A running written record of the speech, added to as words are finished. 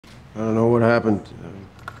I don't know what happened.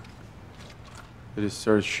 They just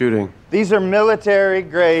started shooting. These are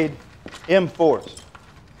military-grade M4s.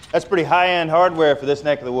 That's pretty high-end hardware for this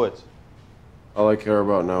neck of the woods. All I care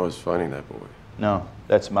about now is finding that boy. No,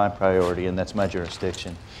 that's my priority, and that's my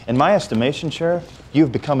jurisdiction. In my estimation, Sheriff,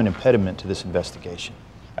 you've become an impediment to this investigation.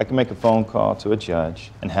 I can make a phone call to a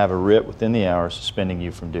judge and have a writ within the hour suspending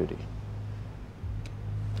you from duty.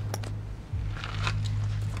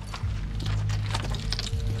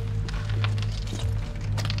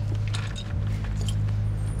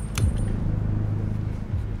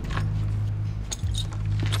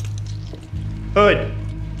 Hood,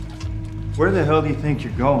 where the hell do you think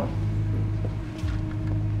you're going?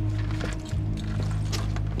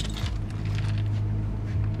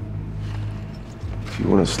 If you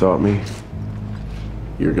want to stop me,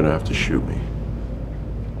 you're gonna have to shoot me.